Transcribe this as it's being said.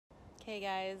Hey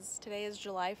guys, today is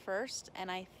July 1st and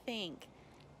I think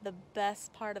the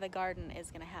best part of the garden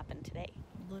is going to happen today.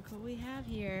 Look what we have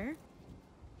here.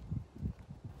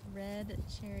 Red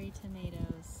cherry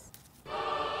tomatoes.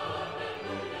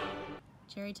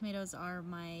 Cherry tomatoes are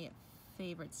my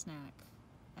favorite snack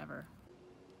ever.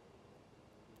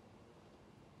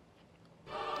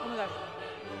 Oh my gosh.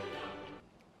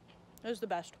 This is the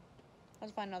best.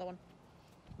 Let's find another one.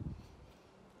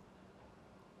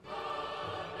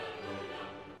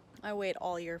 I wait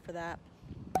all year for that.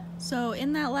 So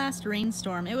in that last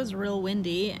rainstorm, it was real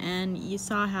windy and you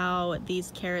saw how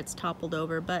these carrots toppled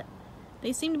over, but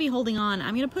they seem to be holding on.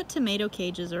 I'm gonna put tomato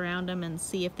cages around them and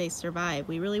see if they survive.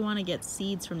 We really wanna get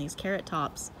seeds from these carrot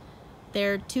tops.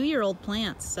 They're 2-year-old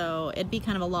plants, so it'd be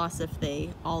kind of a loss if they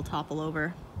all topple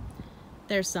over.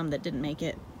 There's some that didn't make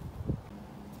it.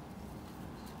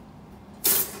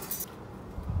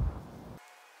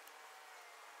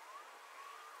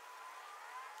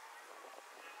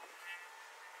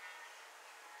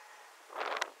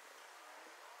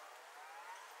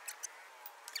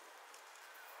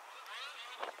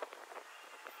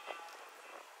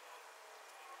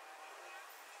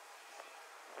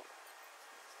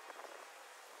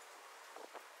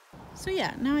 So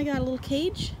yeah, now I got a little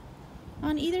cage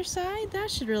on either side. That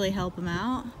should really help them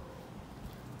out.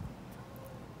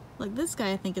 Look, this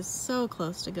guy I think is so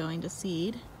close to going to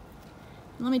seed.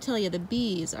 And let me tell you, the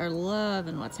bees are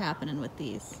loving what's happening with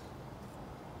these.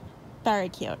 Very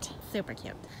cute. Super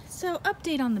cute. So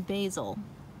update on the basil.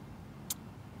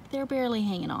 They're barely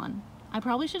hanging on. I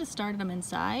probably should have started them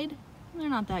inside. They're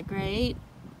not that great.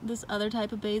 This other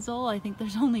type of basil, I think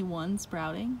there's only one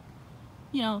sprouting.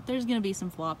 You know, there's gonna be some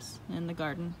flops in the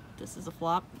garden. This is a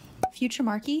flop. Future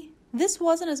Markie, this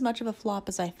wasn't as much of a flop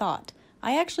as I thought.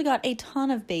 I actually got a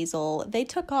ton of basil. They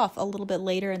took off a little bit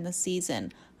later in the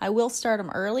season. I will start them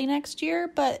early next year,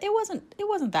 but it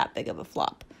wasn't that big of a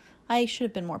flop. I should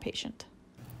have been more patient.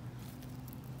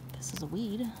 This is a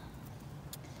weed.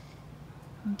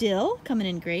 Dill coming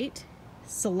in great.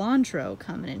 Cilantro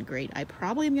coming in great. I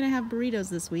probably am gonna have burritos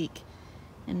this week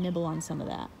and nibble on some of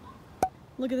that.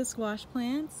 Look at the squash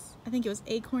plants. I think it was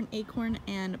acorn,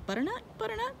 and butternut. A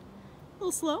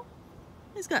little slow.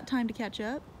 It's got time to catch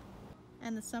up.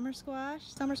 And the summer squash,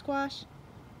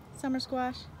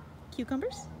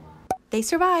 cucumbers. They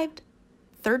survived.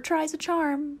 Third try's a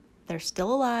charm. They're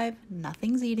still alive.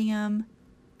 Nothing's eating them.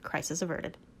 Crisis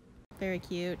averted. Very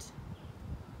cute.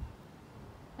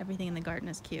 Everything in the garden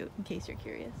is cute, in case you're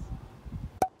curious.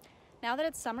 Now that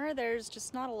it's summer, there's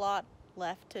just not a lot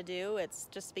left to do. It's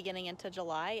just beginning into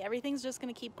July. Everything's just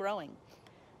going to keep growing,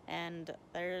 and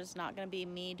there's not going to be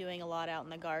me doing a lot out in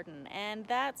the garden. And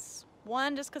that's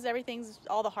one, just because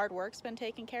all the hard work's been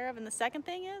taken care of, and the second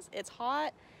thing is it's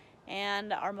hot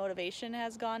and our motivation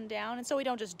has gone down, and so we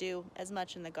don't just do as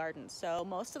much in the garden. So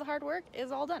most of the hard work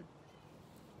is all done,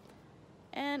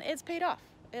 and it's paid off.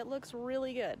 It looks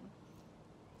really good.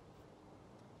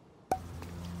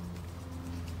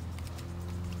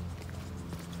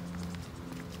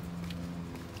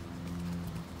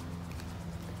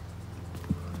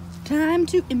 Time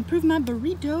to improve my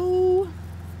burrito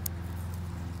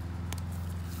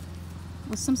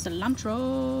with some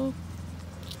cilantro.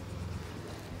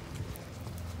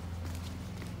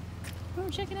 Oh,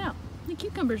 check it out. The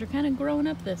cucumbers are kind of growing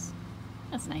up this.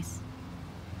 That's nice.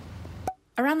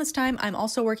 Around this time, I'm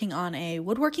also working on a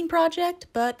woodworking project,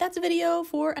 but that's a video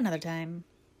for another time.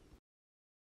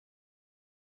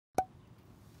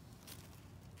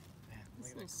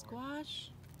 This little squash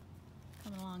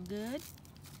coming along good.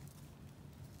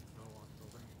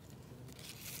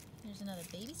 There's another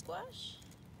baby squash.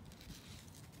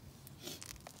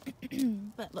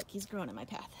 But look, he's growing in my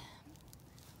path.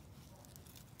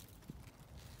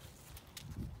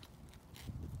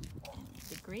 And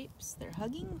the grapes, they're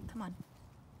hugging. Come on.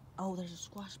 Oh, there's a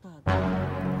squash bug.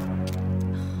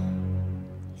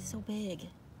 He's so big.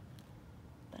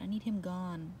 But I need him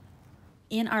gone.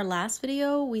 In our last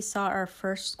video, we saw our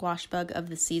first squash bug of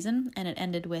the season, and it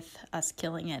ended with us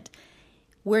killing it.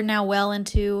 We're now well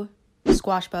into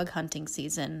squash bug hunting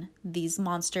season. These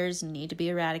monsters need to be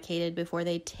eradicated before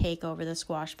they take over the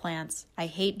squash plants. I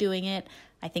hate doing it.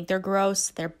 I think they're gross.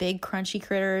 They're big, crunchy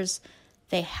critters.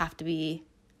 They have to be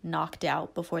knocked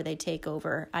out before they take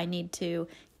over. I need to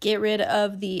get rid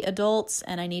of the adults,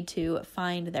 and I need to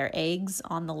find their eggs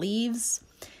on the leaves.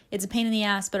 It's a pain in the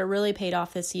ass, but it really paid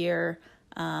off this year,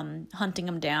 hunting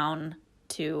them down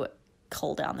to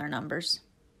cull down their numbers.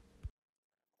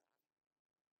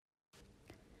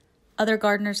 Other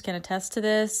gardeners can attest to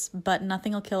this, but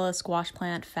nothing will kill a squash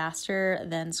plant faster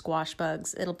than squash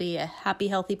bugs. It'll be a happy,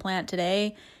 healthy plant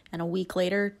today, and a week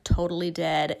later, totally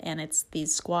dead. And it's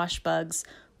these squash bugs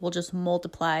will just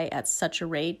multiply at such a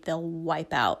rate, they'll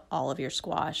wipe out all of your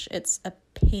squash. It's a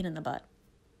pain in the butt.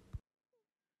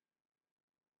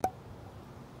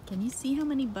 Can you see how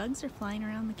many bugs are flying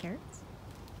around the carrots?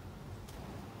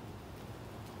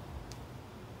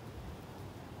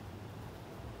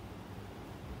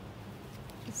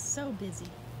 It's so busy.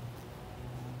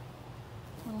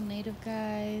 Little native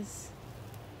guys.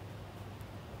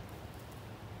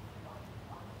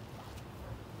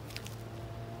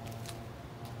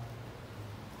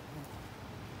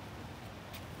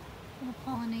 Little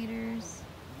pollinators.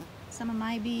 Some of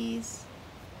my bees.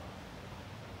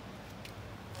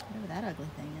 Whatever that ugly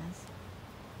thing is.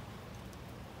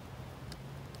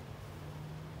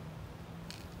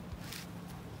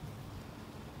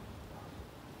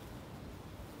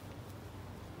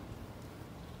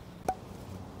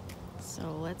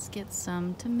 So let's get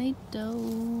some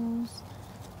tomatoes.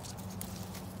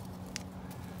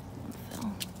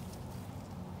 Fill.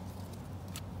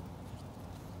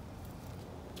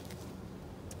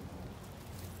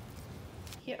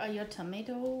 Here are your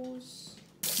tomatoes.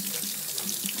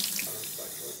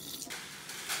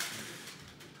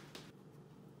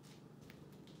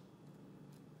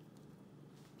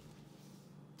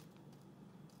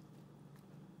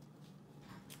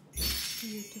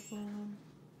 Beautiful.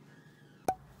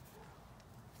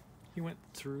 He went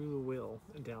through the wheel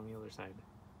and down the other side.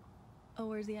 Oh,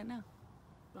 where's he at now?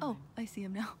 Behind. Oh, I see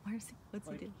him now. Where's he? What's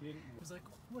he doing? He was like,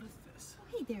 what is this?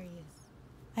 Oh, hey, there he is.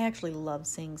 I actually love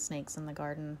seeing snakes in the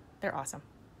garden. They're awesome.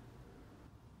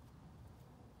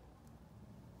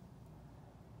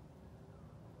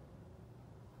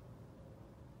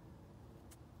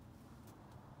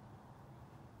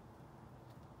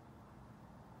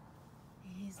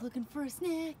 He's looking for a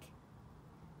snack.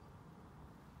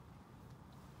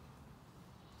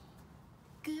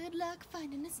 Good luck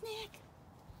finding a snack.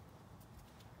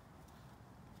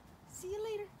 See you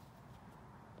later.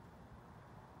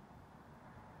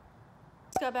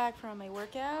 Just got back from a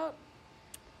workout,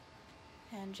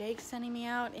 and Jake's sending me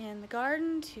out in the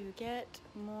garden to get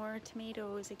more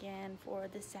tomatoes again for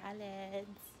the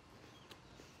salads.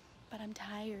 But I'm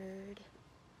tired.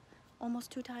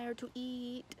 Almost too tired to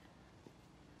eat.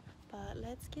 But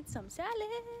let's get some salad.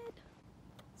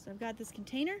 So I've got this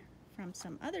container from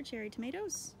some other cherry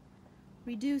tomatoes.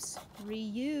 Reduce,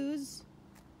 reuse,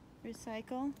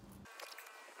 recycle.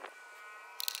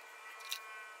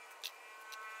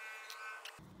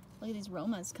 Look at these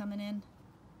Romas coming in.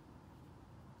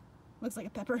 Looks like a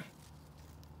pepper.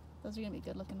 Those are gonna be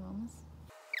good looking Romas.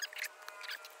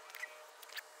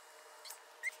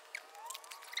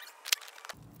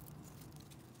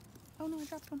 Oh no, I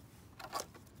dropped one.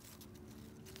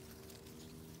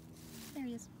 There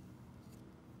he is.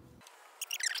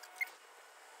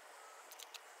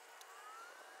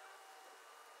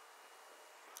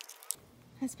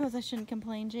 I suppose I shouldn't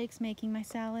complain. Jake's making my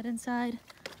salad inside.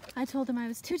 I told him I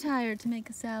was too tired to make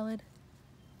a salad.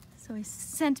 So he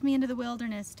sent me into the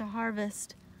wilderness to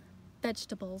harvest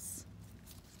vegetables.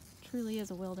 Truly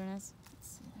is a wilderness. Let's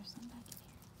see, there's some back in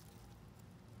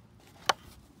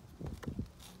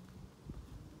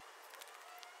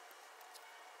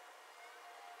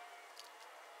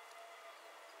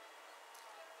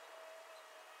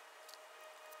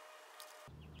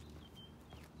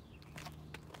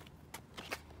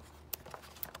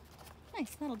here.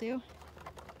 Nice, that'll do.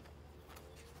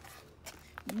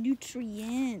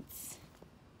 Nutrients.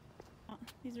 Oh,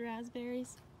 these are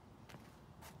raspberries.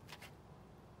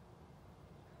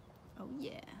 Oh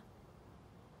yeah.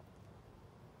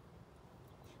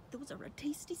 Those are a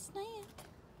tasty snack.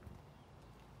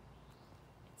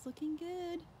 It's looking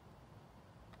good.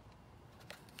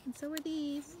 And so are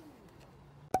these.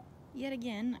 Yet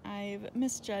again, I've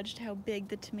misjudged how big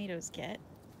the tomatoes get.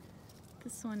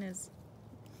 This one is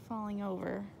falling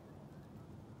over.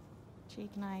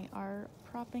 Jake and I are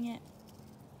propping it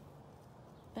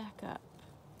back up.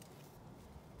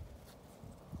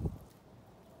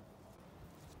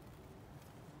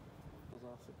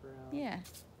 Off the ground. Yeah,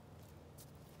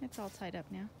 it's all tied up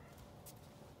now.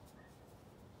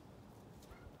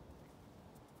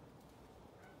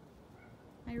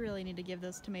 I really need to give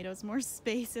those tomatoes more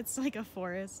space. It's like a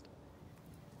forest.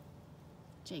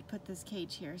 Jake put this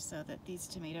cage here so that these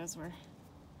tomatoes were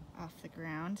off the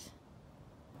ground.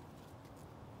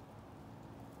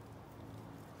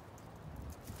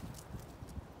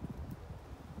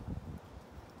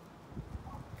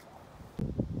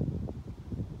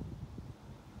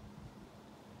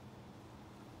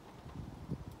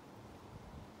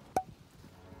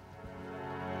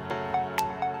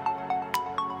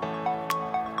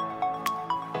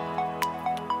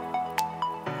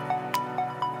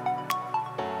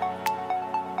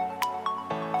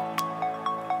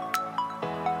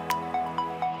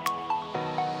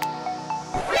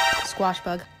 squash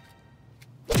bug.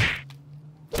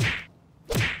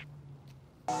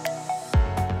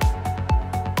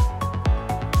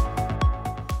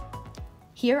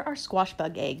 Here are squash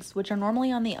bug eggs, which are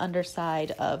normally on the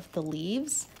underside of the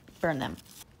leaves. Burn them.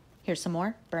 Here's some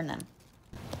more. Burn them.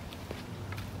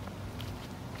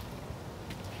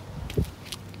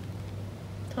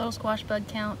 Total squash bug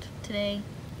count today,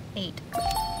 8.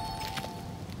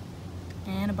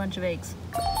 And a bunch of eggs.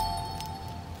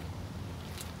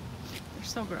 They're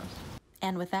so gross.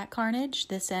 And with that carnage,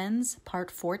 this ends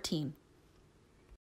part 14.